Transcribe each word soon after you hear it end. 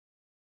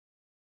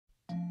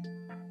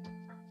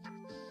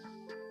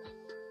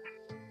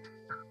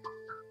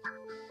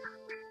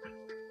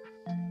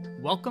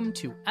Welcome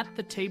to At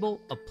the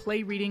Table, a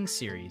play reading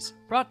series,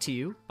 brought to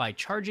you by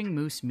Charging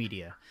Moose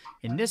Media.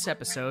 In this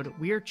episode,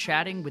 we are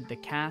chatting with the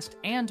cast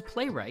and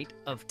playwright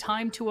of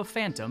Time to a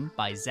Phantom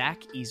by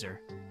Zach Ezery.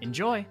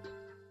 Enjoy!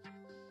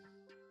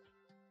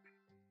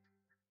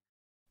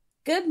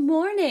 Good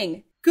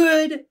morning.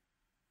 Good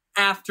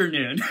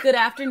afternoon. Good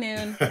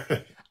afternoon.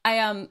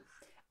 I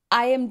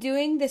am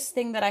doing this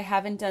thing that I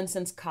haven't done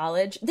since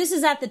college. This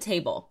is At the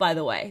Table, by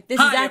the way. This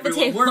is At everyone.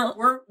 the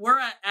Table. We're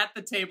at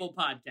the Table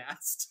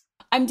podcast.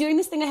 I'm doing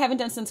this thing I haven't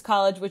done since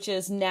college, which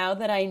is now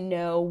that I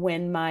know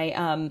when my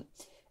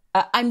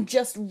I'm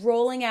just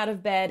rolling out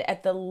of bed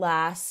at the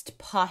last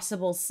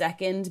possible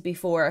second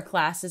before a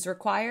class is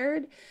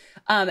required.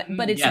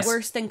 But it's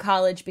worse than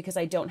college because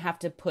I don't have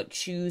to put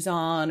shoes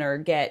on or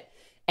get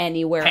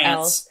anywhere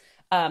else.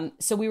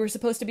 So we were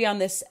supposed to be on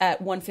this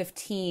at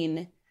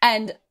 1:15,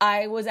 and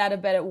I was out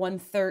of bed at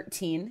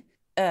 1:13,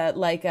 I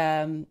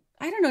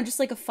don't know, just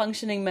like a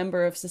functioning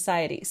member of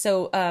society.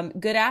 So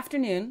good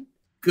afternoon.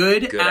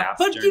 Good afternoon.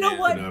 But you know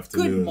what?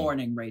 Good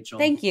morning, Rachel.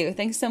 Thank you.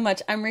 Thanks so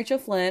much. I'm Rachel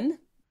Flynn.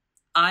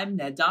 I'm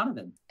Ned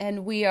Donovan.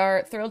 And we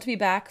are thrilled to be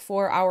back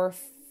for our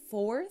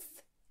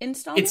fourth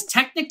installment. It's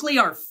technically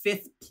our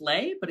fifth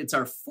play, but it's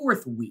our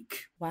fourth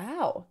week.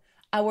 Wow.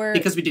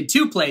 Because we did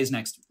two plays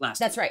last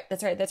That's week.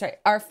 That's right.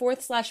 Our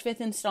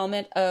fourth/fifth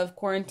installment of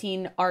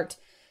quarantine art,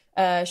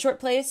 short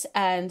plays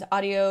and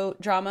audio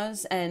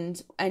dramas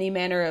and any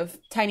manner of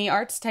tiny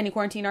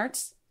quarantine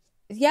arts.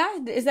 Yeah,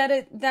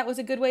 that was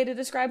a good way to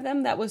describe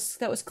them? That was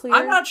clear?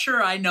 I'm not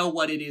sure I know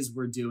what it is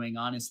we're doing,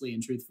 honestly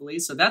and truthfully,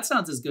 so that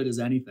sounds as good as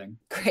anything.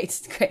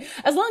 Great.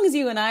 As long as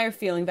you and I are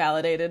feeling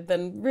validated,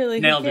 then really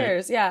who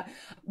cares? Yeah.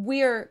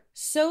 We are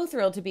so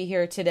thrilled to be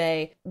here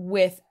today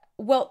with,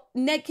 well,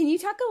 Ned, can you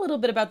talk a little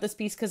bit about this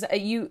piece? Because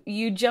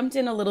you jumped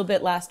in a little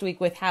bit last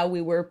week with how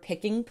we were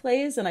picking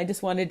plays, and I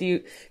just wanted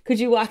could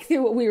you walk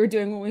through what we were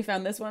doing when we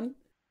found this one?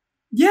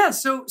 Yeah,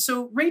 so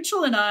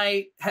Rachel and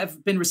I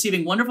have been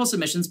receiving wonderful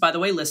submissions. By the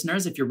way,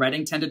 listeners, if you're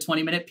writing 10 to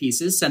 20-minute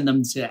pieces, send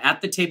them to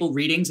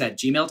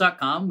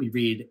atthetablereadings@gmail.com. We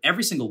read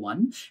every single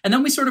one. And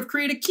then we sort of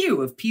create a queue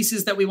of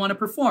pieces that we want to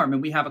perform.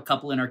 And we have a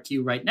couple in our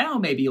queue right now.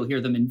 Maybe you'll hear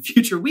them in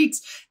future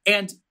weeks.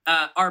 And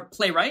our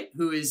playwright,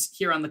 who is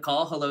here on the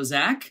call, hello,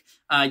 Zach.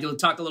 You'll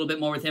talk a little bit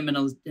more with him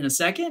in a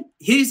second.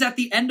 He's at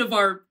the end of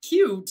our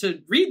queue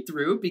to read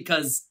through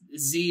because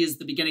Z is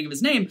the beginning of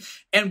his name.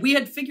 And we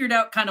had figured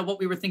out kind of what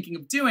we were thinking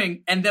of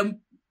doing. And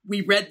then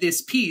we read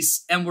this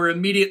piece and we're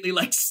immediately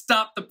like,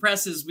 stop the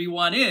presses, we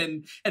want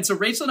in. And so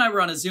Rachel and I were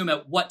on a Zoom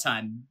at what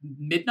time?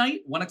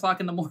 Midnight? 1 o'clock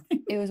in the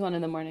morning? It was 1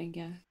 a.m,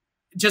 yeah.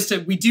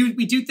 We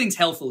do things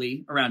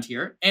healthily around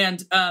here.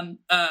 And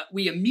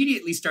we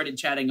immediately started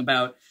chatting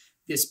about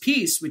this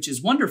piece, which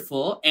is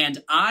wonderful.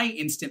 And I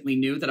instantly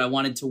knew that I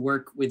wanted to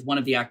work with one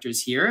of the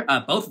actors here.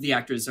 Both of the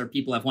actors are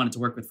people I've wanted to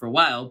work with for a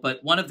while,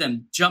 but one of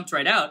them jumped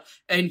right out,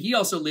 and he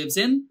also lives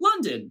in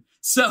London.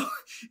 So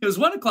it was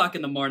 1 o'clock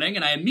in the morning,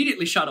 and I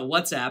immediately shot a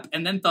WhatsApp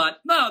and then thought,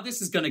 no,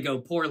 this is going to go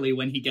poorly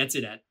when he gets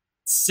it at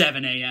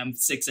 7 a.m.,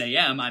 6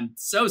 a.m. I'm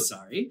so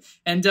sorry.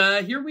 And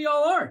here we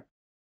all are.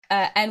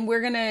 And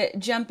we're going to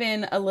jump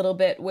in a little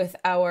bit with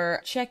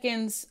our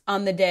check-ins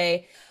on the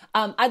day.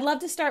 I'd love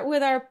to start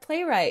with our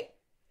playwright.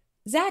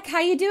 Zach, how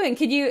you doing?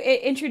 Could you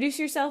introduce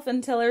yourself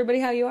and tell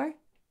everybody how you are?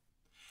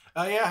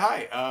 Yeah,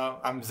 hi.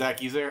 I'm Zach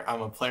Ezery.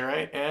 I'm a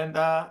playwright, and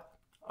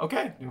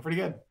doing pretty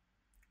good.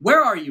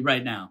 Where are you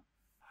right now?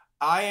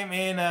 I am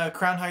in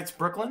Crown Heights,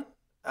 Brooklyn.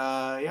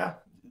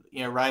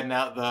 Riding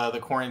out the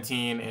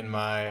quarantine in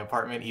my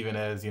apartment, even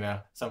as,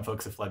 some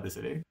folks have fled the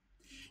city.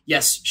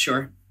 Yes,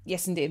 sure.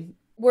 Yes, indeed.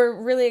 We're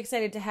really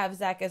excited to have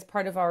Zach as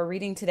part of our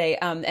reading today,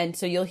 and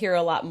so you'll hear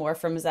a lot more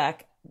from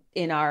Zach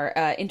in our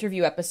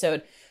interview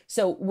episode.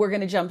 So we're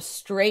going to jump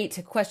straight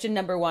to question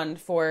number one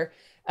for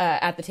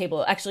At the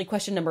Table. Actually,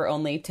 question number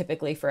only,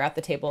 typically for At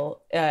the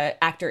Table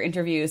actor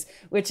interviews,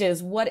 which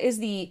is, what is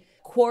the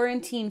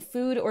quarantine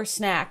food or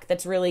snack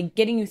that's really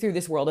getting you through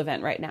this world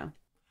event right now?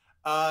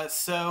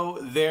 So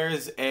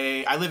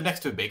I live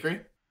next to a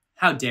bakery.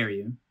 How dare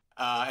you?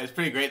 It's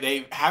pretty great.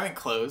 They haven't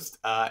closed,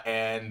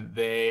 and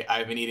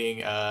I've been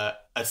eating a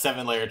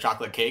 7-layer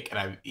chocolate cake, and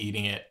I'm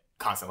eating it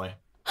constantly.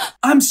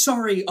 I'm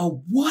sorry, a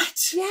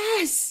what?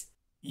 Yes!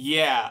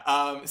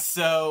 Yeah,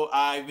 so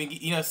I've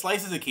been,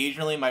 slices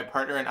occasionally. My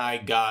partner and I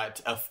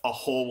got a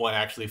whole one,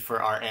 actually,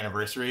 for our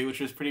anniversary, which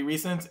was pretty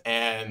recent,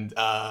 and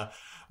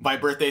my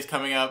birthday's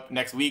coming up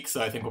next week,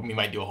 so I think we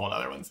might do a whole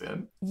nother one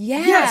soon.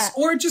 Yeah. Yes,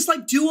 or just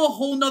do a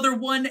whole nother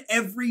one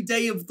every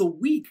day of the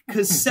week,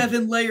 because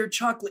 7-layer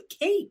chocolate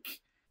cake.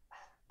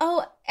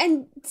 Oh,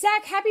 and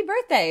Zach, happy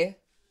birthday.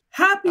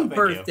 Happy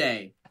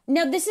birthday.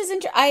 No, this is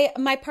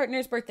my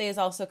partner's birthday is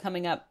also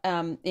coming up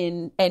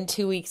in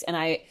 2 weeks,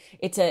 and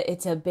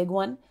it's a big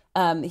one.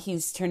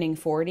 He's turning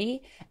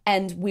 40,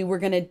 and we were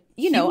gonna,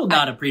 He will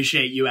not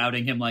appreciate you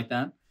outing him like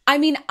that. I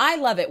mean, I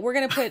love it. We're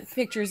gonna put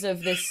pictures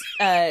of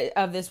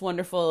this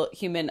wonderful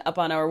human up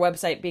on our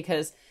website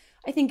because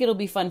I think it'll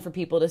be fun for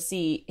people to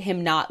see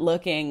him not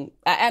looking.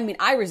 I mean,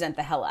 I resent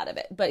the hell out of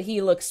it, but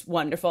he looks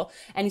wonderful,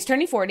 and he's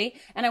turning 40,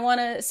 and I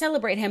want to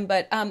celebrate him.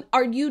 But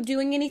are you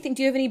doing anything?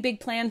 Do you have any big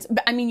plans?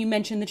 I mean, you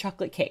mentioned the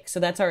chocolate cake, so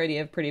that's already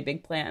a pretty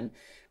big plan.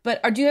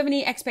 But do you have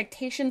any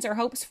expectations or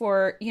hopes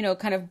for,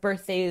 kind of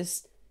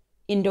birthdays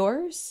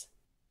indoors?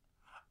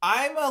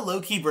 I'm a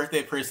low-key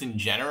birthday person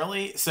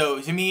generally,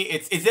 so to me,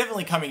 it's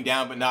definitely coming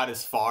down, but not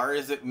as far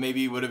as it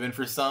maybe would have been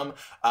for some.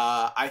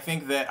 I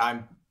think that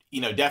I'm,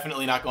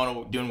 definitely not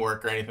doing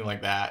work or anything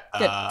like that.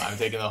 I'm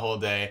taking the whole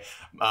day.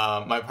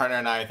 My partner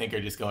and I think,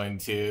 are just going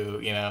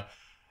to,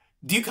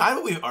 do kind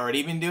of what we've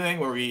already been doing,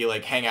 where we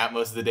like hang out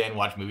most of the day and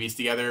watch movies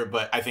together.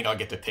 But I think I'll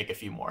get to pick a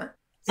few more.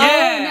 Yeah.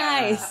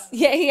 Oh, nice.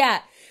 Yeah.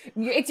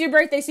 It's your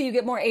birthday, so you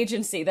get more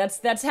agency.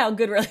 That's how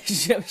good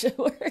relationships should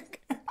work.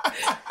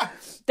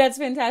 That's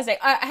fantastic.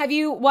 Have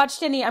you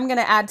watched any? I'm going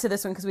to add to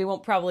this one because we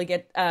won't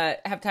probably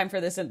have time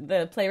for this in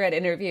the playwright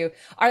interview.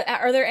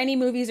 Are there any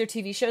movies or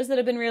TV shows that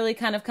have been really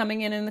kind of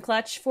coming in the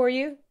clutch for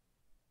you?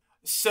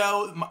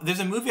 So there's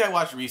a movie I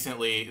watched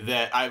recently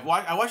that I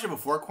watched it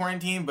before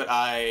quarantine, but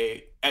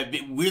I have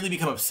really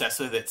become obsessed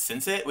with it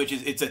since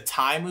it's a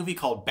Thai movie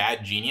called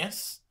Bad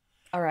Genius.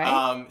 All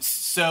right.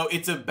 So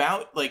it's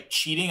about like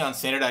cheating on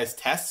standardized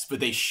tests, but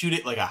they shoot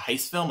it like a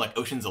heist film, like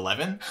Ocean's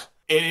 11.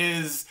 It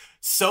is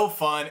so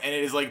fun, and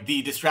it is like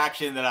the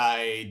distraction that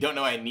I don't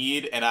know I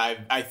need, and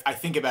I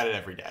think about it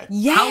every day.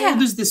 Yeah. How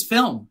old is this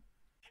film?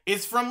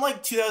 It's from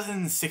like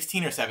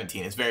 2016 or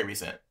 17. It's very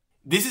recent.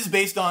 This is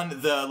based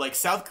on the like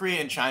South Korea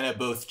and China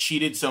both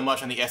cheated so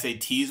much on the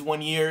SATs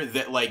one year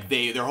that like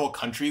their whole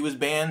country was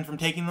banned from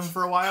taking them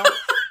for a while.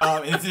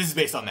 And this is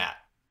based on that.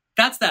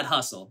 That's that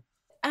hustle.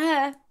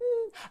 I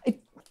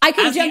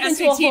could As jump the into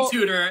SAT a whole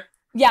tutor.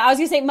 Yeah, I was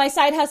gonna say my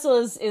side hustle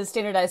is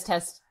standardized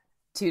test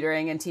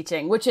tutoring and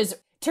teaching, which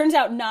turns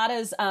out not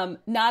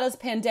as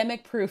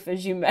pandemic proof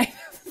as you might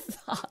have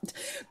thought,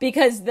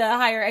 because the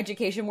higher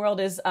education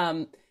world is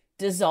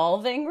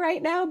dissolving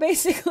right now,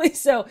 basically.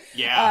 So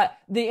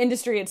the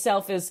industry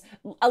itself is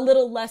a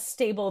little less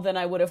stable than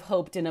I would have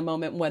hoped in a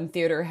moment when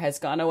theater has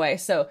gone away.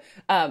 So,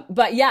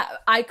 but yeah,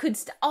 I could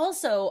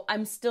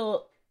I'm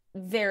still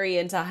very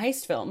into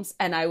heist films,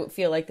 and I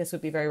feel like this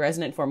would be very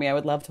resonant for me. I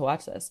would love to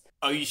watch this.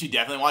 Oh, you should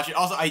definitely watch it.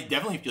 Also, I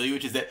definitely feel you,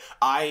 which is that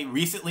I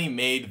recently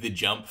made the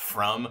jump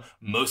from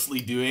mostly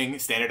doing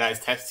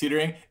standardized test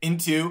tutoring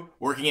into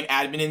working in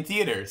admin in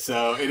theater.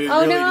 So it has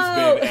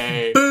just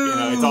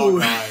been it's all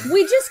gone.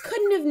 We just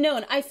couldn't have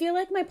known. I feel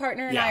like my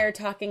partner and I are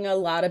talking a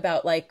lot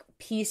about like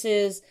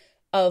pieces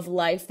of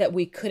life that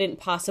we couldn't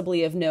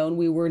possibly have known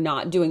we were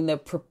not doing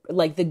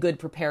the good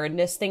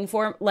preparedness thing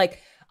for.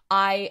 Like,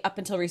 I, up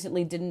until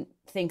recently, didn't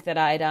think that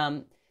I'd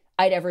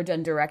ever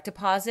done direct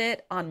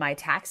deposit on my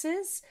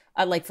taxes,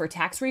 like for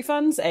tax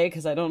refunds,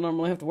 because I don't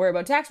normally have to worry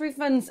about tax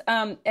refunds,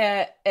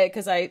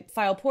 because I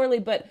file poorly,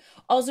 but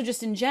also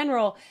just in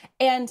general,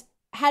 and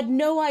had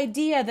no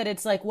idea that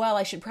it's like, well,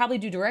 I should probably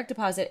do direct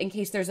deposit in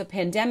case there's a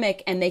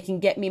pandemic and they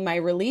can get me my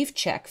relief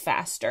check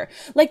faster.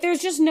 Like,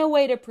 there's just no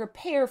way to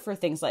prepare for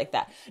things like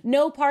that.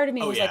 No part of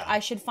me was like, I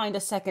should find a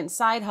second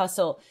side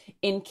hustle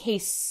in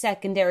case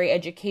secondary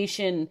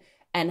education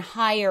and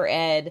higher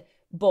ed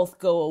both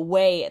go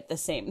away at the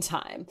same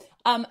time.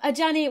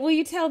 Adjani, will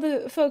you tell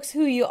the folks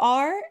who you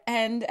are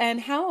and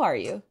how are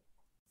you?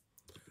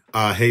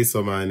 Hey,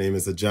 so my name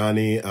is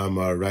Adjani. I'm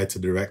a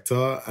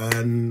writer-director,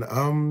 and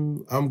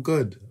I'm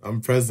good. I'm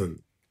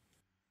present.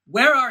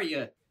 Where are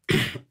you?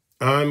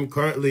 I'm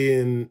currently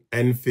in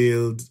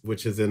Enfield,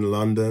 which is in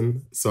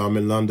London. So I'm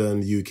in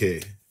London,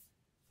 UK.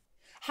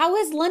 How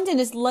is London?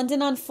 Is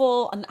London on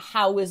full?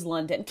 How is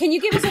London? Can you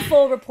give us a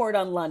full report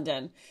on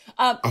London?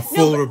 A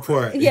full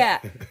report. Yeah.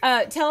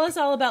 Tell us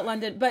all about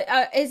London. But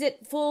is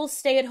it full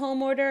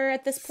stay-at-home order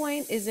at this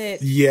point? Is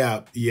it?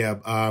 Yeah.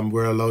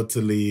 We're allowed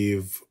to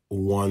leave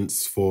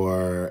once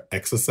for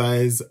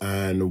exercise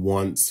and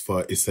once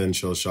for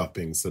essential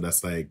shopping. So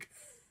that's like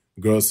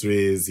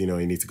groceries, you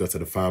need to go to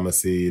the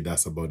pharmacy.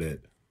 That's about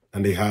it.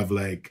 And they have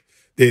like...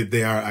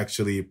 They are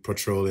actually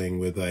patrolling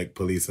with like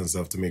police and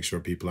stuff to make sure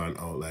people aren't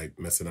out like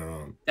messing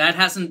around. That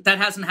hasn't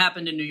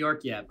happened in New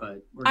York yet,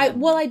 but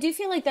I do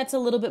feel like that's a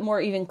little bit more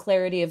even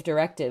clarity of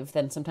directive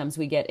than sometimes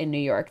we get in New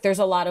York. There's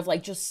a lot of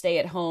like just stay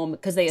at home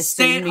because they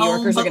assume New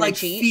Yorkers are going to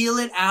cheat. Feel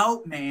it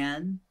out,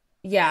 man.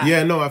 Yeah.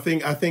 Yeah, no, I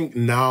think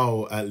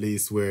now at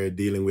least we're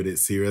dealing with it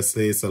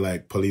seriously. So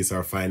like police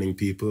are fining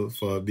people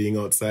for being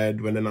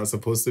outside when they're not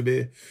supposed to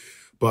be.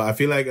 But I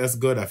feel like that's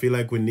good. I feel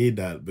like we need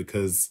that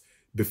because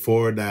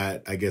before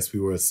that, I guess we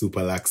were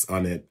super lax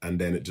on it and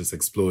then it just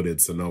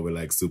exploded. So now we're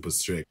like super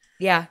strict.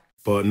 Yeah.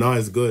 But now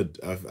it's good.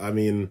 I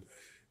mean,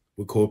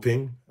 we're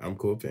coping. I'm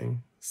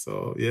coping.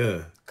 So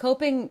yeah.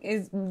 Coping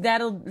is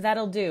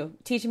that'll do.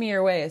 Teach me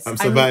your ways. I'm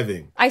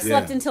surviving. I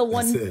slept until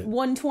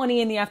 1:20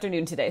 in the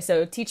afternoon today.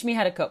 So teach me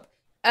how to cope.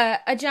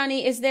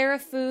 Adjani, is there a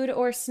food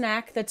or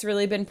snack that's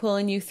really been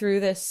pulling you through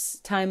this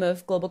time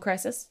of global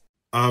crisis?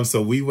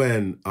 So we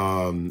went,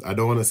 I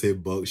don't want to say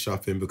bulk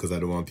shopping because I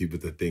don't want people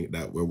to think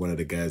that we're one of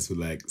the guys who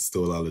like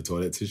stole all the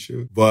toilet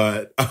tissue.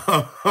 But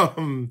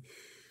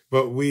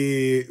But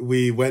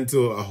we went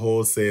to a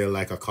wholesale,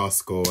 like a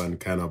Costco, and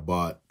kind of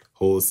bought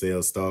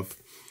wholesale stuff.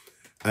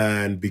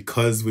 And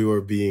because we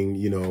were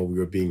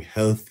being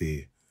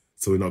healthy,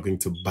 so we're not going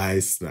to buy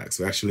snacks.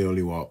 We actually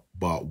only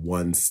bought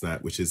one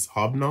snack, which is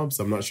hobnobs.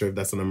 I'm not sure if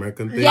that's an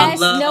American thing. Yes,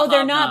 no,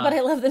 they're not, but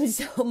I love them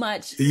so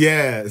much.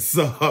 Yeah,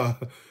 so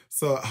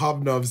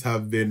hobnobs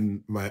have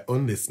been my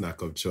only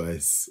snack of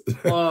choice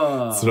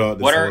throughout this whole time.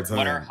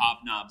 What are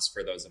hobnobs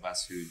for those of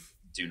us who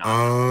do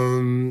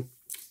not?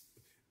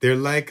 They're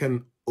like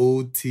an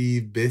OT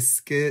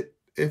biscuit,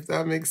 if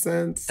that makes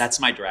sense. That's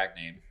my drag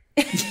name.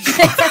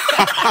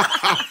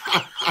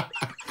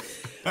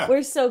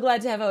 We're so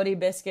glad to have Odie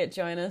Biscuit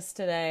join us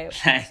today.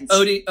 Thanks.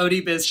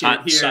 Odie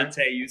Biscuit here.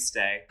 Shantae, you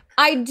stay.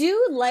 I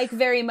do like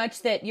very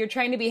much that you're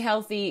trying to be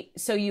healthy,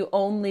 so you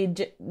only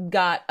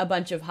got a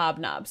bunch of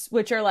hobnobs,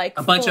 which are like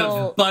a bunch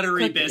of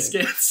buttery cookies.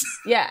 biscuits.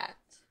 Yeah.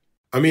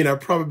 I mean, I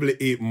probably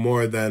eat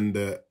more than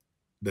the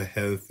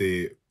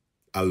healthy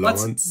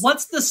allowance.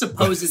 What's the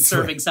supposed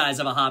serving size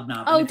of a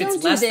hobnob? Oh, if don't it's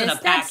do less this. than a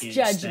That's package,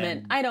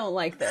 judgment. then... I don't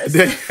like this.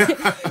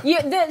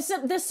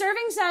 The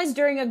serving size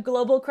during a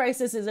global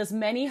crisis is as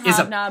many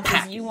hobnobs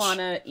as you want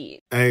to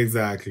eat.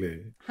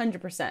 Exactly.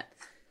 100%.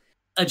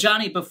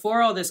 Adjani,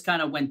 before all this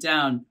kind of went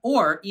down,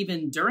 or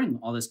even during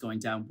all this going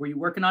down, were you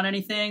working on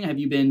anything? Have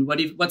you been?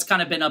 What's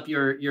kind of been up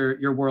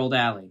your world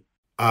alley?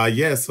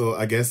 Yeah. So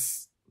I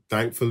guess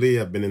thankfully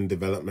I've been in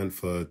development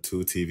for 2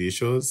 TV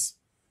shows.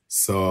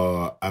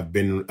 So I've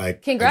been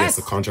like, congrats. I guess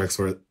the contracts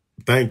were.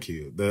 Thank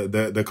you.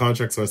 The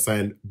contracts were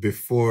signed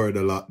before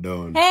the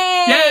lockdown.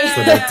 Hey!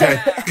 So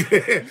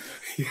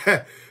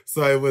yeah.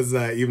 So it was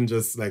even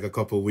just like a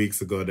couple of weeks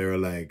ago, they were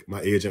like,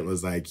 my agent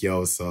was like,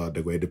 yo, so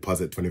they're going to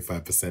deposit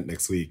 25%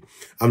 next week.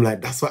 I'm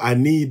like, that's what I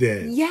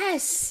needed.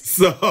 Yes.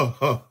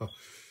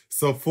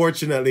 So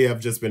fortunately, I've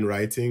just been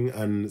writing.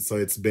 And so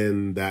it's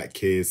been that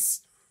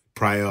case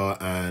prior.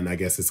 And I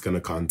guess it's going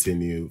to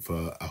continue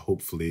for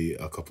hopefully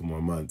a couple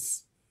more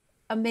months.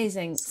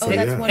 Amazing. So,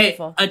 that's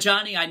wonderful. Hey,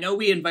 Adjani, I know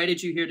we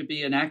invited you here to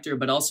be an actor,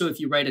 but also if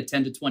you write a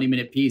 10 to 20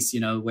 minute piece,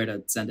 you know where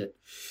to send it.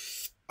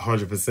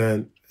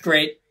 100%.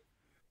 Great.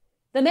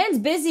 The man's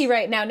busy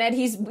right now, Ned.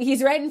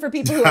 He's writing for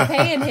people who are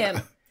paying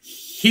him.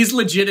 He's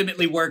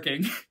legitimately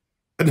working.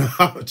 No,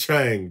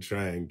 trying.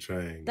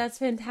 That's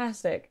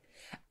fantastic.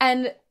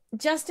 And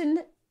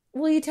Justin,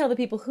 will you tell the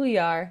people who you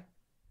are?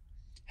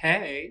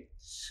 Hey.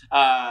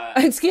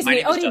 Excuse my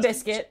me, name is Odie Justin.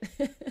 Biscuit.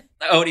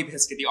 Odie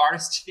Biscuit, the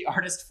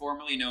artist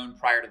formerly known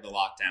prior to the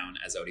lockdown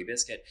as Odie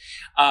Biscuit.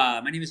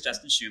 My name is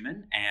Justin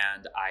Schuman,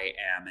 and I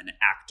am an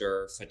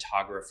actor,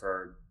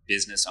 photographer,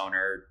 business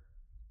owner,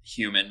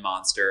 human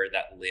monster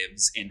that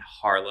lives in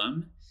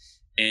Harlem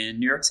in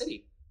New York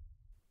City.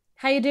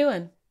 How you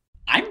doing?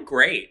 I'm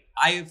great.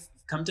 I've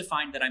come to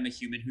find that I'm a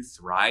human who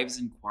thrives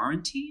in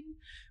quarantine,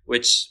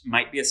 which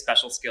might be a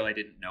special skill I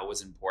didn't know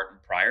was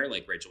important prior.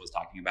 Like Rachel was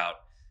talking about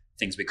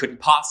things we couldn't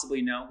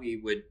possibly know we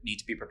would need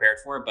to be prepared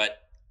for, but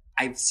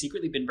I've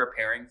secretly been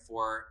preparing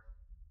for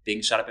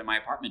being shut up in my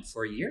apartment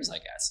for years, I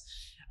guess.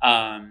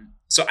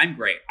 So I'm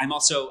great. I'm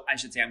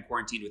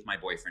quarantined with my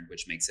boyfriend,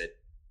 which makes it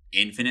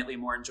infinitely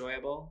more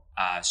enjoyable.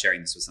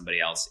 Sharing this with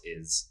somebody else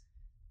is,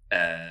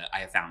 I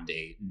have found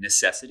a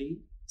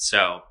necessity.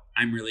 So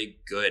I'm really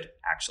good,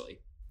 actually.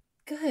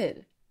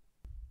 Good.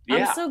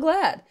 Yeah. I'm so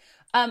glad.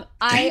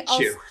 Thank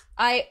you.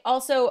 I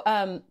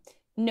also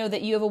know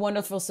that you have a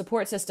wonderful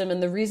support system.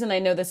 And the reason I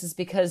know this is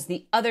because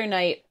the other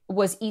night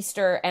was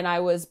Easter and I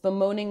was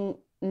bemoaning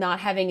not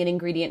having an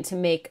ingredient to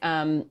make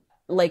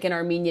like an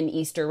Armenian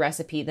Easter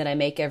recipe that I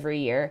make every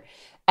year.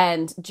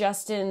 And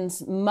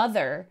Justin's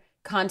mother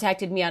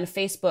contacted me on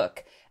Facebook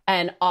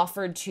and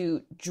offered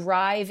to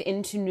drive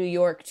into New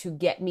York to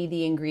get me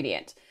the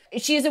ingredient.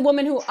 She is a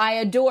woman who I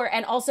adore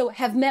and also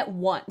have met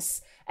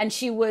once. And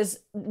she was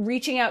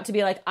reaching out to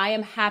be like, I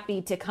am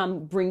happy to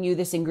come bring you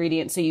this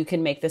ingredient so you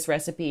can make this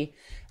recipe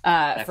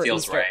that for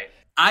feels Easter. right.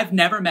 I've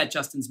never met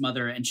Justin's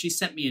mother, and she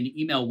sent me an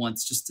email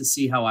once just to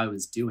see how I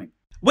was doing.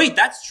 Wait,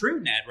 that's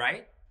true, Ned,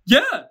 right?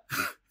 Yeah.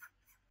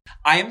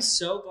 I am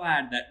so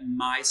glad that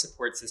my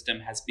support system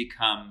has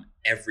become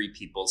every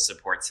people's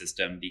support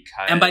system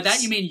because... And by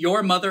that, you mean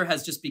your mother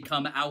has just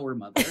become our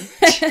mother.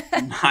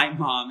 My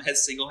mom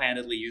has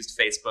single-handedly used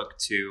Facebook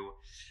to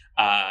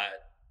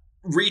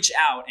reach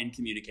out and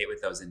communicate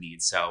with those in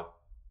need. So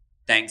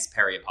thanks,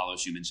 Perry Apollo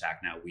Schuman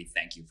Shacknow. We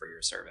thank you for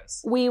your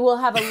service. We will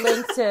have a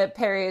link to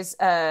Perry's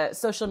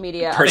social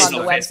media up on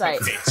Personal the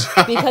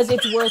website because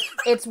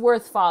it's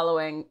worth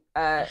following.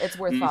 It's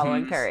worth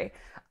following Perry.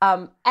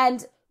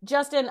 And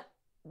Justin,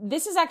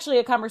 this is actually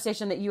a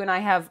conversation that you and I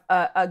have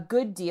a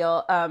good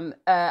deal.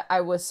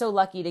 I was so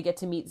lucky to get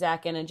to meet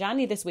Zach and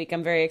Adjani this week.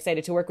 I'm very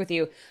excited to work with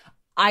you.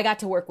 I got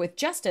to work with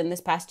Justin this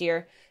past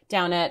year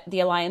down at the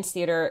Alliance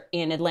Theater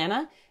in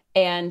Atlanta.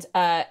 And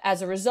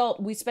as a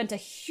result, we spent a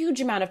huge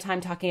amount of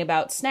time talking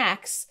about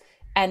snacks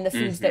and the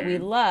foods that we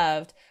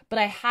loved. But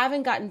I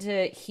haven't gotten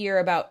to hear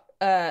about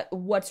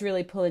what's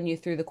really pulling you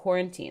through the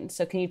quarantine.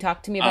 So can you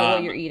talk to me about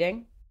what you're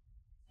eating?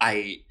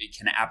 I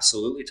can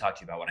absolutely talk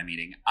to you about what I'm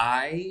eating.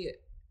 I,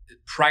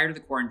 prior to the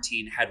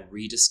quarantine, had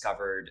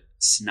rediscovered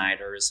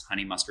Snyder's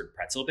honey mustard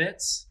pretzel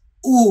bits.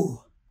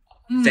 Ooh.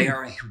 They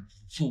are a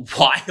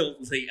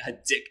wildly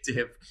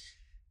addictive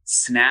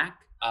snack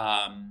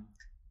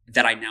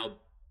that I now,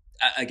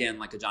 again,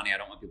 like Adjani, I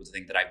don't want people to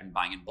think that I've been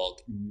buying in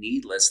bulk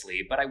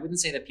needlessly, but I wouldn't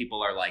say that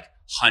people are like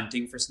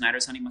hunting for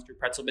Snyder's honey mustard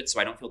pretzel bits,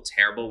 so I don't feel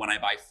terrible when I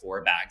buy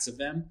 4 bags of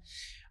them.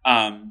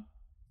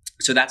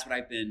 So that's what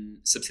I've been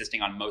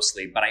subsisting on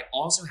mostly, but I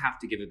also have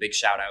to give a big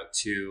shout out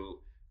to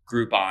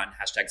Groupon,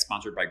 #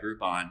 sponsored by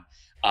Groupon.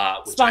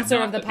 Which Sponsor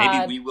I'm not, of the but pod.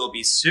 maybe we will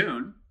be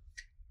soon.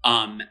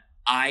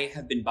 I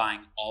have been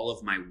buying all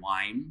of my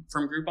wine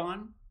from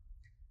Groupon.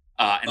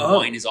 And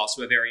wine is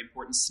also a very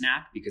important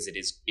snack because it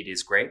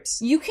is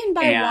grapes. You can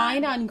buy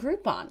wine on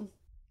Groupon.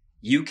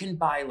 You can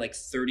buy like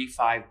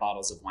 35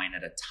 bottles of wine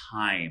at a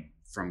time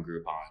from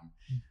Groupon.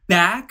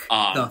 Back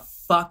the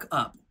fuck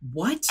up.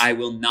 What? I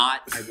will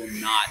not back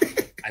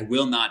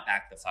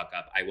the fuck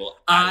up. I will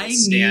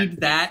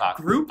need that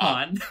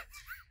Groupon.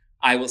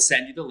 I will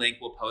send you the link.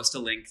 We'll post a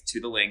link to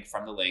the link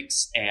from the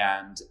links.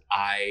 And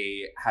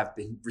I have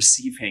been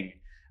receiving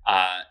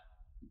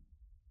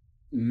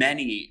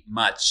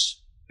much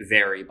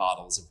vary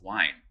bottles of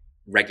wine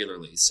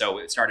regularly. So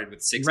it started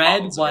with 6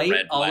 bottles white, of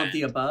red all blend. of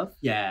the above.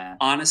 Yeah.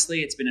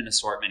 Honestly, it's been an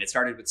assortment. It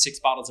started with 6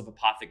 bottles of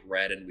Apothic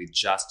Red, and we've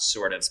just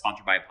sort of,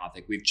 sponsored by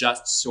Apothic, we've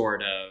just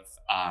sort of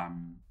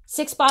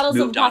 6 bottles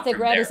of moved on Apothic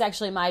from Red there. is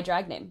actually my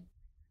drag name.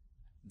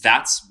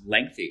 That's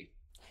lengthy.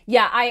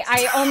 Yeah,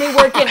 I only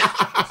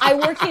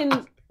work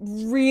in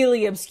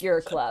really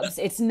obscure clubs.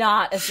 It's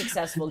not a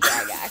successful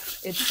drag act.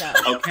 It's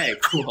Okay,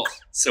 cool.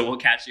 So we'll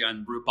catch you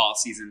on RuPaul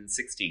season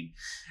 16.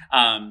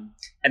 And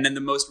then the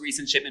most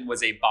recent shipment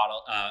was a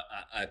bottle,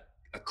 a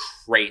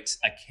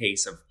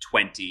case of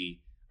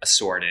 20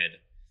 assorted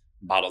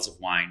bottles of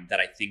wine that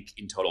I think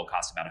in total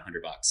cost about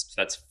 $100. So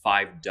that's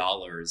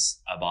 $5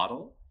 a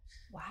bottle.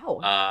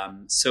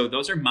 wow. So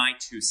those are my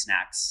 2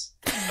 snacks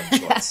of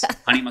choice: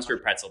 honey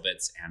mustard pretzel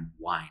bits and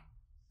wine.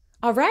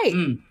 All right.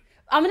 I'm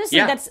gonna say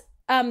Yeah. that's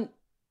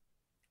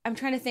I'm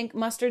trying to think.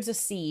 Mustard's a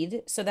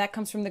seed, so that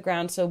comes from the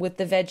ground. So with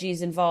the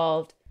veggies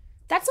involved,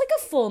 that's like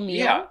a full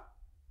meal.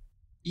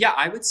 Yeah,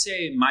 I would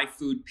say my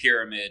food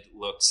pyramid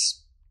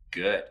looks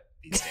good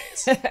these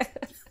days.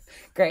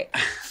 Great.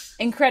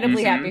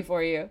 Incredibly Mhm. happy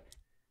for you.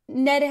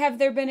 Ned, have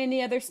there been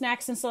any other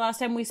snacks since the last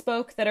time we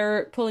spoke that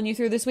are pulling you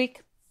through this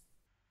week?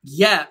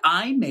 Yeah,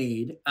 I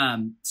made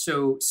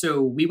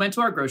so we went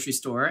to our grocery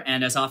store,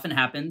 and as often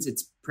happens,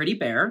 it's pretty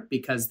bare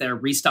because they're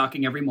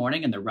restocking every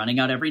morning and they're running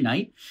out every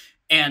night.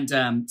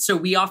 And so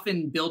we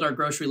often build our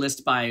grocery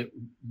list by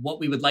what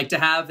we would like to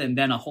have, and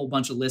then a whole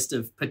bunch of list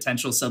of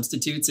potential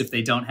substitutes if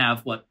they don't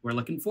have what we're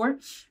looking for.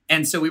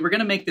 And so we were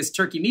going to make this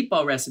turkey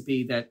meatball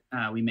recipe that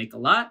we make a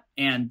lot,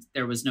 and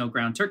there was no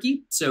ground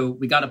turkey. So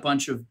we got a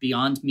bunch of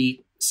Beyond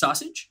Meat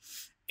sausage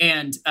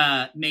and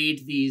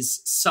made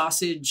these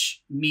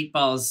sausage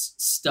meatballs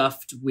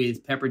stuffed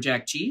with pepper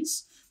jack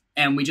cheese.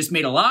 And we just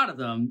made a lot of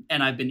them,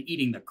 and I've been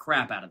eating the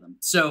crap out of them.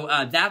 So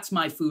that's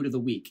my food of the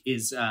week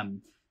is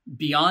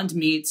Beyond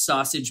Meat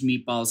sausage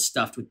meatballs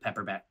stuffed with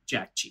pepper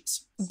jack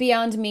cheese.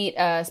 Beyond Meat,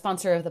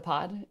 sponsor of the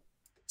pod.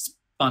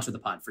 Sponsor the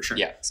pod for sure.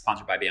 Yeah,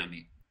 sponsored by Beyond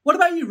Meat. What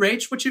about you,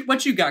 Rach?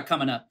 What you got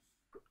coming up?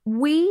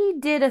 We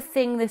did a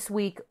thing this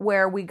week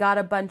where we got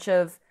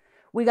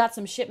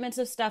some shipments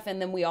of stuff, and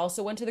then we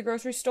also went to the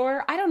grocery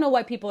store. I don't know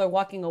why people are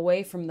walking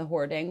away from the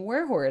hoarding.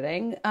 We're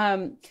hoarding.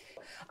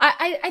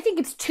 I think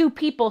it's 2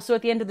 people, so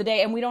at the end of the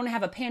day, and we don't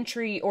have a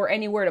pantry or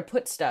anywhere to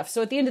put stuff.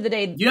 So at the end of the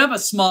day, You have a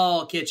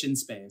small kitchen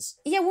space.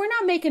 yeah, we're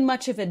not making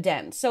much of a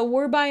dent. So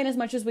we're buying as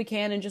much as we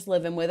can and just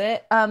living with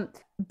it.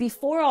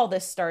 Before all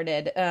this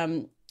started,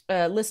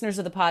 listeners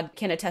of the pod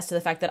can attest to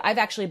the fact that I've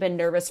actually been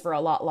nervous for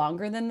a lot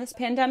longer than this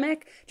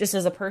pandemic, just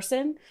as a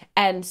person.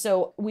 And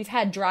so we've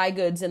had dry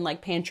goods and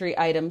like pantry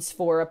items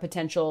for a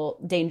potential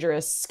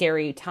dangerous,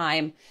 scary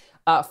time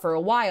for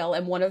a while.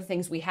 And one of the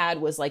things we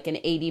had was like an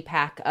 80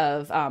 pack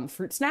of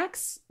fruit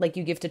snacks, like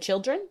you give to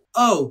children.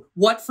 Oh,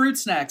 what fruit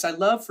snacks? I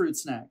love fruit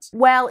snacks.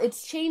 Well,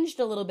 it's changed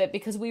a little bit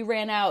because we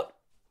ran out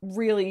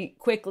really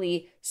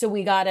quickly. So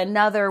we got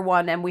another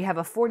one, and we have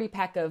a 40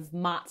 pack of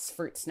Mott's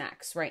fruit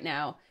snacks right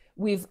now.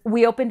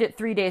 We opened it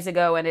 3 days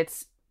ago, and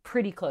it's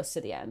pretty close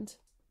to the end.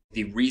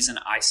 The reason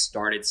I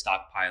started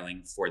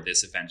stockpiling for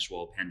this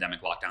eventual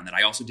pandemic lockdown that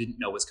I also didn't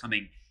know was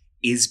coming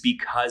is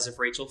because of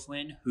Rachel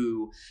Flynn,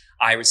 who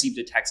I received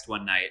a text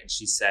one night, and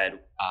she said,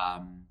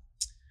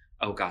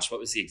 oh gosh, what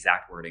was the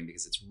exact wording?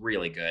 Because it's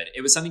really good. It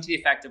was something to the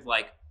effect of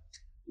like,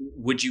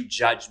 would you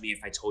judge me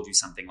if I told you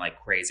something like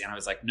crazy? And I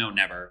was like, no,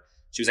 never.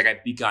 She was like,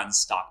 I've begun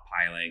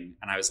stockpiling.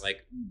 And I was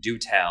like, do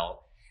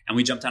tell. And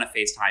we jumped on a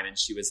FaceTime, and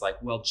she was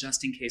like, well,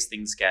 just in case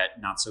things get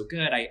not so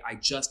good, I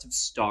just have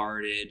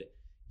started,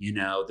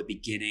 the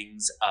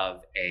beginnings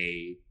of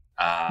a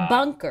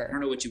Bunker. I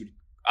don't know what you would,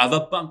 of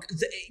a bunker,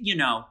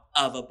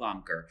 of a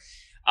bunker.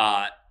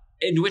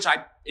 In which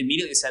I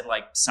immediately said,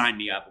 like, sign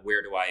me up.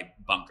 Where do I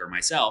bunker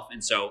myself?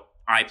 And so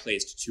I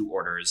placed 2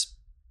 orders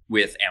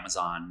with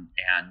Amazon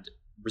and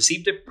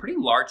received a pretty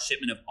large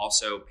shipment of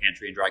also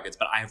pantry and dry goods.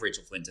 But I have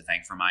Rachel Flynn to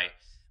thank for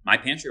my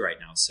pantry right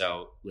now.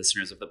 So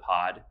listeners of the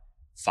pod,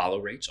 follow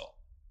Rachel.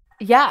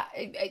 Yeah,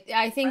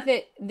 I think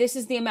that this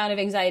is the amount of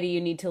anxiety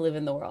you need to live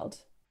in the world.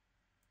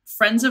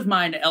 Friends of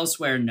mine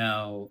elsewhere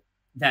know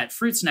that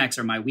fruit snacks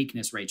are my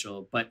weakness,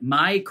 Rachel, but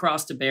my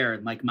cross to bear,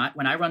 like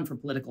when I run for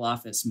political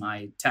office,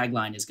 my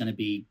tagline is going to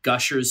be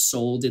Gushers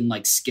sold in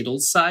like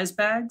Skittles size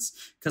bags.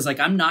 Cause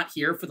like, I'm not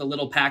here for the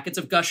little packets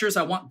of Gushers.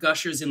 I want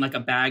Gushers in like a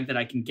bag that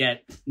I can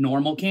get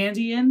normal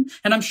candy in.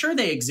 And I'm sure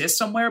they exist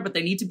somewhere, but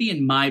they need to be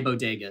in my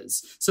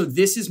bodegas. So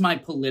this is my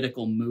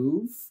political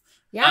move.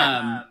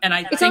 Yeah. And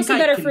I it's think also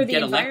better I can for the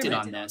get elected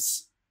on environment.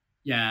 this.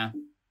 Yeah.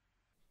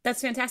 That's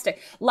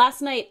fantastic.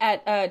 Last night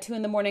at 2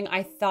 a.m,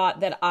 I thought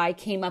that I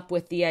came up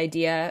with the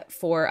idea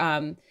for,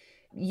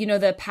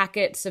 the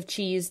packets of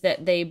cheese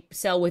that they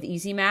sell with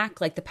Easy Mac,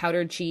 like the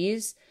powdered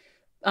cheese,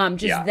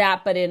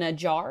 that, but in a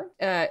jar.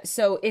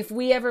 So if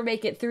we ever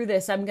make it through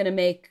this, I'm gonna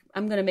make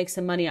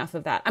some money off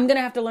of that. I'm gonna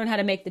have to learn how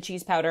to make the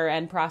cheese powder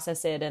and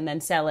process it and then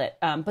sell it.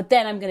 But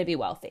then I'm gonna be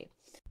wealthy.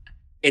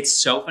 It's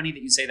so funny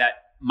that you say that.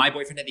 My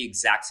boyfriend had the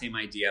exact same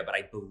idea, but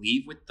I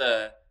believe with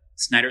the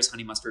Snyder's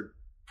honey mustard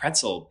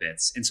pretzel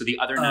bits. And so the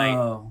other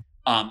night,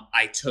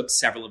 I took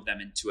several of them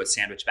into a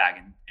sandwich bag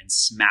and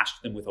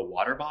smashed them with a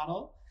water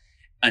bottle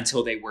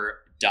until they were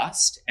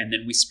dust. And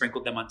then we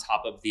sprinkled them on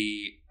top of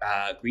the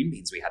green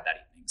beans we had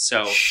that evening.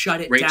 So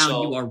shut it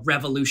Rachel, down. You are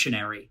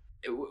revolutionary.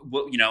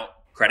 Well,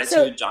 credit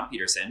to John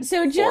Peterson.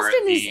 So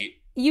Justin,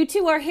 you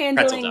two are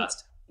handling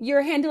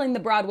the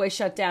Broadway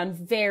shutdown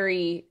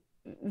very,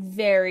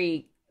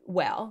 very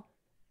well.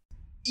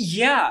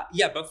 Yeah.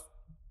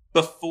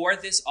 Before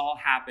this all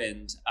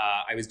happened,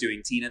 I was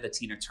doing Tina, the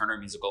Tina Turner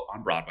musical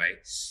on Broadway.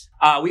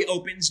 We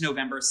opened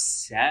November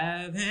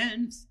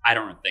 7th. I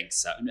don't think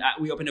so.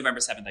 We opened November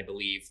 7th, I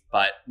believe.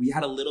 But we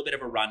had a little bit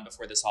of a run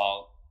before this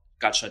all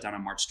got shut down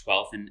on March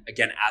 12th. And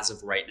again, as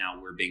of right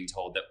now, we're being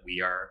told that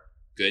we are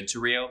good to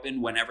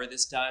reopen whenever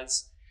this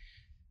does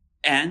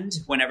end,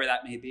 whenever that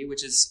may be,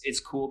 which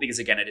is cool because,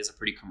 again, it is a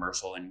pretty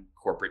commercial and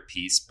corporate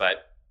piece.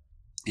 But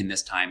in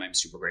this time, I'm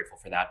super grateful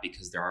for that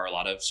because there are a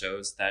lot of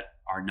shows that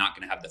are not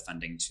going to have the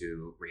funding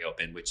to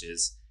reopen, which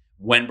is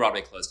when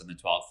Broadway closed on the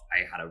 12th.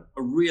 I had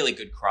a really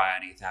good cry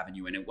on 8th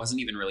Avenue, and it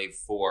wasn't even really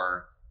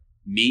for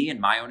me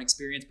and my own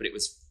experience, but it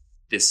was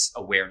this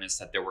awareness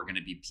that there were going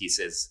to be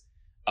pieces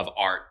of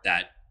art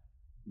that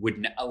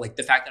would, like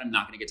the fact that I'm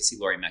not going to get to see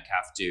Laurie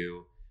Metcalf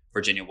do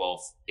Virginia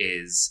Woolf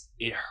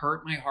it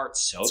hurt my heart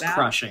so bad.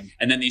 Crushing.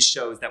 And then these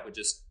shows that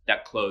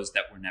closed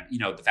that were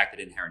never, the fact that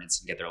Inheritance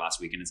didn't get their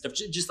last weekend and stuff,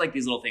 just like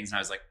these little things. And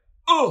I was like,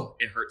 oh,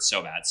 it hurts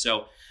so bad.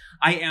 So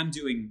I am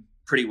doing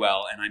pretty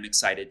well and I'm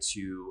excited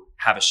to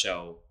have a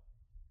show,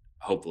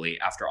 hopefully,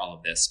 after all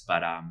of this.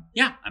 But I'm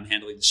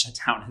handling the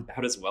shutdown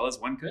about as well as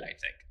one could, I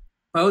think.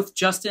 Both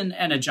Justin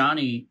and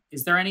Adjani,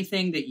 is there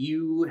anything that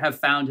you have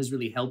found has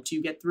really helped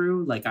you get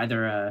through? Like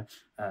either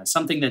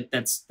something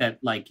that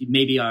like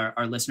maybe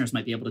our listeners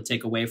might be able to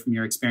take away from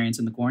your experience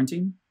in the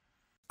quarantine?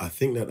 I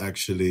think that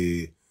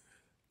actually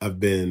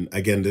I've been,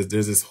 again,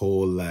 there's this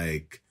whole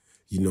like,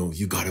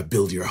 you got to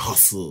build your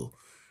hustle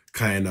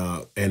kind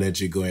of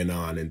energy going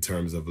on in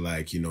terms of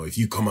like, if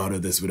you come out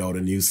of this without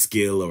a new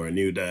skill or a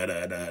new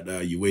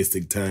you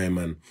wasting time.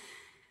 And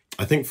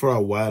I think for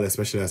a while,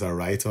 especially as a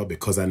writer,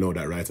 because I know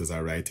that writers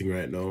are writing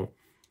right now,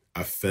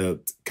 I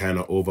felt kind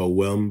of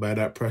overwhelmed by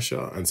that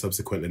pressure and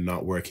subsequently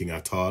not working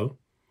at all.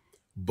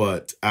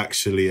 But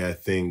actually, I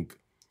think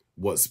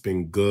what's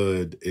been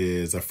good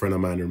is a friend of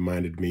mine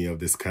reminded me of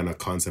this kind of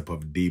concept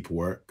of deep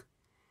work.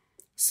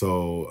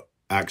 So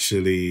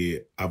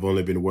actually, I've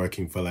only been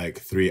working for like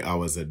 3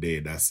 hours a day.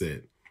 That's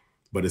it.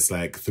 But it's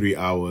like 3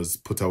 hours,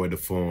 put away the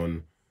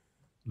phone,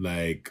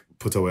 like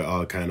put away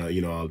all kind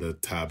of, all the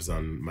tabs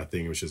on my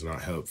thing, which is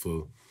not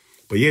helpful.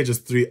 But yeah,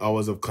 just 3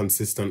 hours of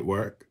consistent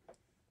work.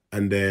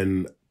 And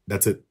then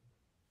that's it.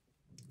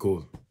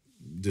 Cool.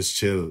 Just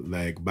chill,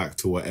 like back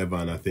to whatever.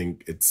 And I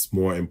think it's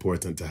more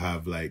important to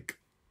have like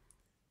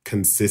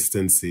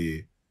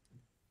consistency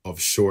of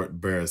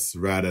short bursts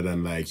rather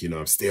than like,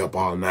 stay up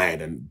all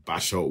night and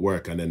bash out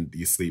work and then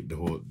you sleep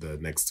the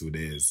next 2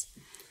 days.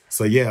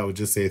 So yeah, I would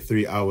just say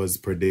 3 hours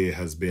per day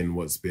has been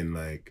what's been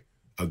like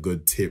a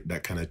good tip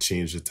that kind of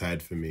changed the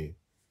tide for me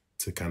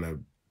to kind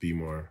of be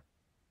more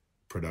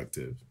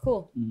productive.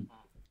 Cool.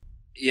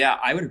 Yeah,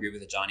 I would agree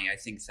with Adjani. I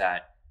think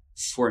that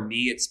for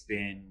me, it's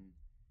been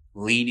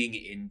leaning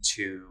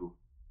into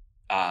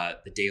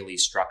the daily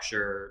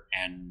structure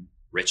and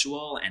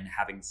ritual and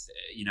having,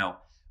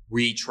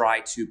 we try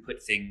to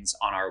put things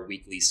on our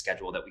weekly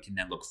schedule that we can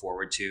then look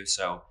forward to.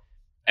 So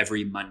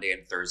every Monday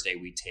and Thursday,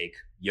 we take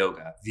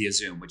yoga via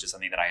Zoom, which is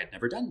something that I had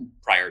never done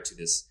prior to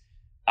this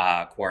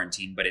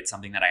quarantine, but it's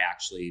something that I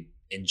actually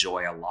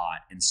enjoy a lot.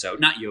 And so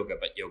not yoga,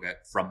 but yoga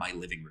from my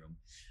living room.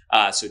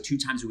 So 2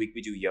 times a week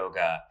we do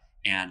yoga,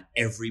 and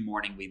every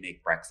morning we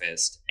make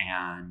breakfast,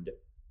 and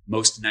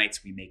most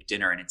nights we make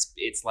dinner. And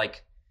it's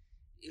like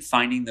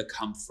finding the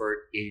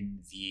comfort in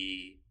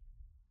the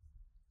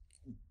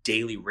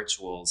daily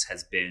rituals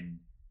has been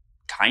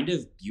kind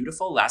of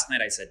beautiful. Last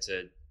night I said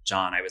to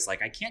John, I was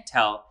like, I can't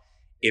tell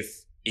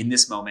if in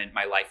this moment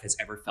my life has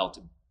ever felt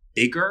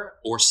bigger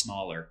or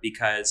smaller,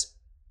 because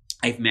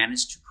I've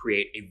managed to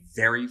create a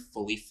very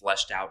fully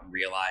fleshed out and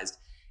realized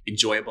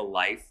enjoyable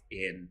life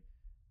in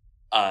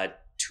a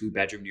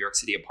 2-bedroom New York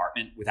City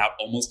apartment without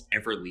almost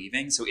ever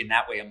leaving. So in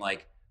that way, I'm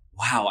like,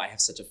 wow, I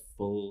have such a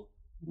full,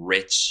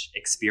 rich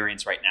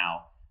experience right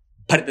now.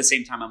 But at the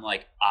same time, I'm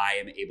like, I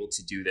am able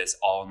to do this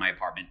all in my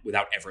apartment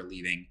without ever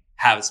leaving.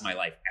 Has my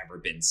life ever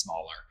been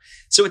smaller?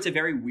 So it's a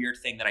very weird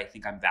thing that I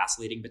think I'm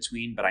vacillating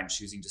between, but I'm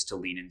choosing just to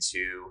lean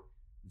into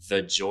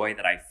the joy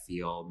that I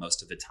feel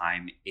most of the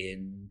time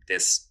in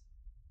this.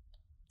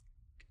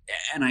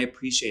 And I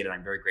appreciate it.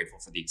 I'm very grateful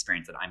for the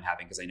experience that I'm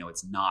having, because I know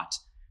it's not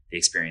the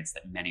experience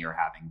that many are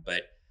having,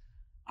 but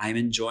I'm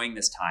enjoying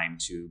this time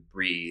to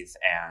breathe.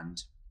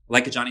 And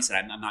like Adjani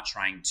said, I'm not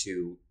trying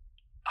to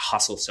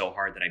hustle so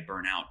hard that I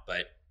burn out,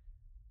 but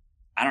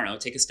I don't know,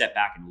 take a step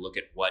back and look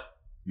at what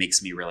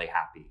makes me really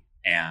happy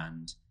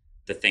and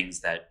the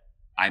things that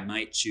I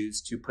might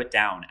choose to put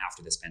down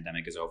after this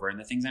pandemic is over and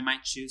the things I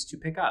might choose to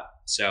pick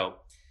up. So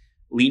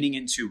leaning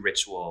into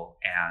ritual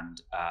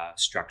and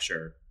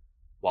structure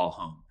while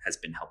home has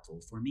been helpful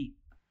for me.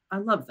 I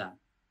love that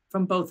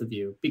from both of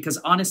you, because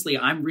honestly,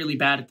 I'm really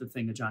bad at the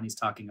thing Adjani's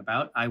talking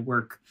about. I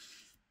work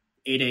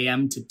 8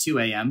 a.m. to 2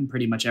 a.m.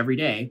 pretty much every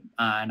day,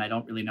 and I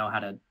don't really know how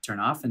to turn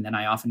off. And then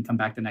I often come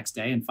back the next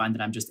day and find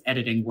that I'm just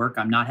editing work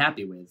I'm not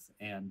happy with.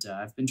 And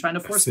I've been trying to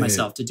force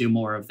myself to do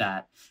more of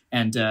that.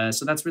 And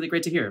so that's really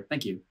great to hear.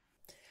 Thank you.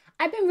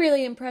 I've been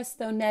really impressed,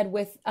 though, Ned,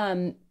 with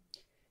the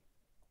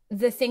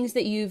things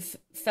that you've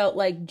felt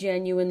like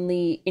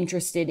genuinely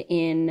interested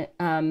in,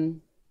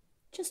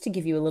 just to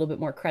give you a little bit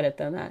more credit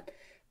than that.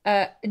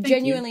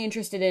 Genuinely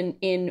interested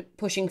in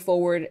pushing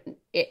forward,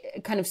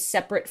 kind of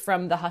separate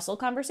from the hustle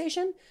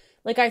conversation.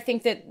 Like, I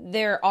think that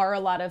there are a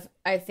lot of,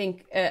 I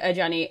think,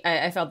 Adjani,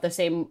 I felt the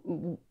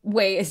same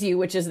way as you,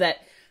 which is that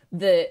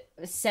the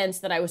sense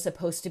that I was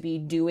supposed to be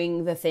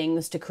doing the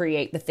things to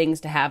create the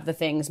things to have the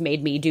things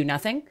made me do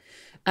nothing.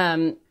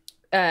 But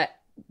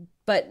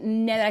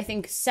Ned, I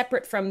think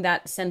separate from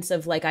that sense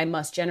of like, I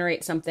must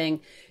generate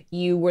something,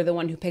 you were the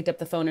one who picked up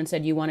the phone and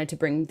said you wanted to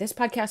bring this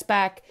podcast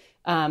back.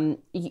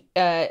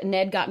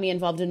 Ned got me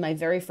involved in my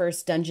very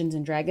first Dungeons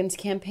and Dragons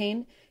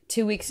campaign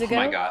 2 weeks ago. Oh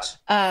my gosh.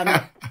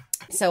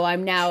 So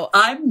I'm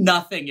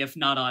nothing if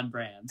not on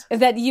brand.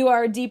 That you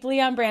are deeply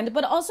on brand,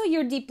 but also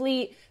you're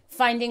deeply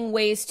finding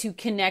ways to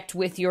connect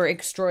with your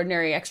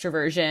extraordinary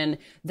extroversion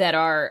that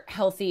are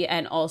healthy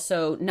and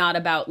also not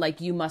about like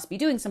you must be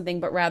doing something,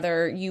 but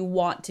rather you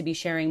want to be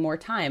sharing more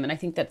time. And I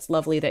think that's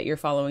lovely that you're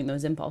following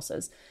those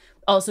impulses.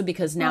 Also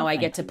because now I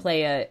get to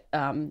play a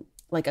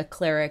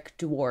cleric,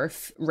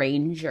 dwarf,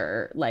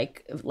 ranger,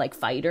 like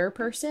fighter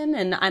person,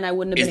 and I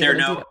wouldn't have been able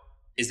to do that.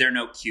 Is there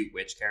no cute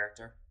witch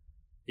character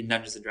in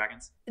Dungeons and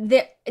Dragons?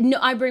 No,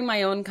 I bring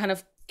my own kind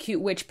of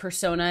cute witch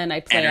persona and I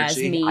play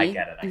Energy. as me. I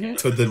get it.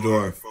 To the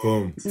dwarf.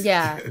 Boom.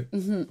 Yeah.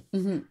 Mm-hmm,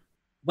 mm-hmm.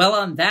 Well,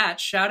 on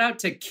that, shout out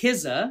to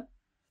Kiza.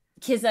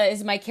 Kiza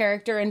is my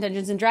character in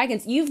Dungeons and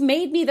Dragons. You've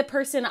made me the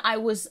person I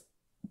was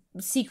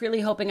secretly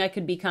hoping I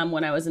could become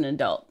when I was an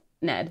adult,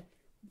 Ned.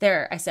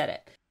 There, I said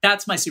it.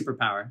 That's my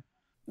superpower.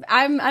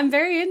 I'm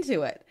very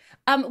into it.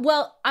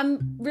 Well,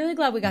 I'm really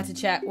glad we got to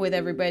chat with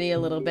everybody a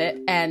little bit,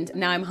 and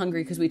now I'm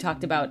hungry because we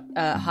talked about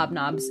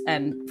hobnobs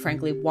and,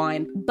 frankly,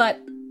 wine.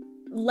 But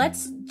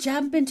let's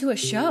jump into a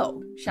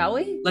show, shall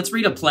we? Let's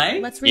read a play?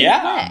 Let's read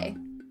a play.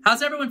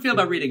 How's everyone feel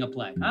about reading a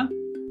play, huh?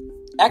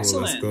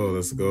 Excellent.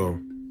 Let's go.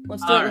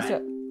 Let's do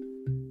it.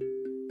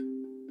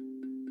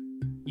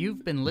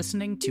 You've been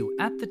listening to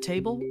At the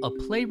Table, a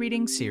play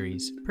reading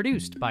series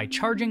produced by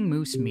Charging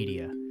Moose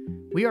Media.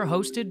 We are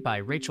hosted by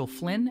Rachel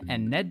Flynn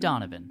and Ned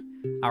Donovan.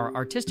 Our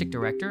artistic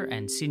director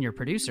and senior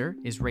producer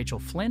is Rachel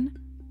Flynn.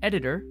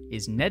 Editor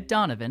is Ned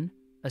Donovan.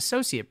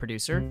 Associate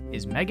producer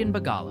is Megan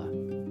Bagala.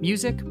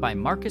 Music by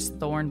Marcus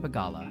Thorne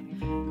Bagala.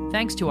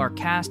 Thanks to our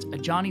cast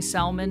Adjani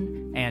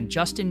Salmon and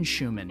Justin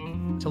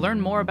Schuman. To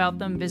learn more about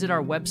them, visit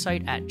our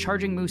website at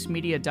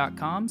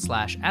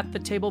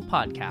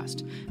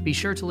chargingmoosemedia.com/atthetablepodcast. Be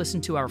sure to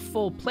listen to our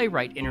full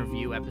playwright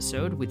interview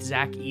episode with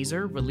Zach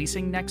Ezery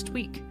releasing next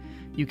week.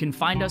 You can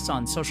find us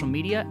on social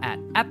media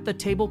at the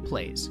Table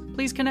Plays.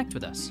 Please connect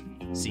with us.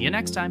 See you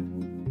next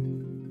time.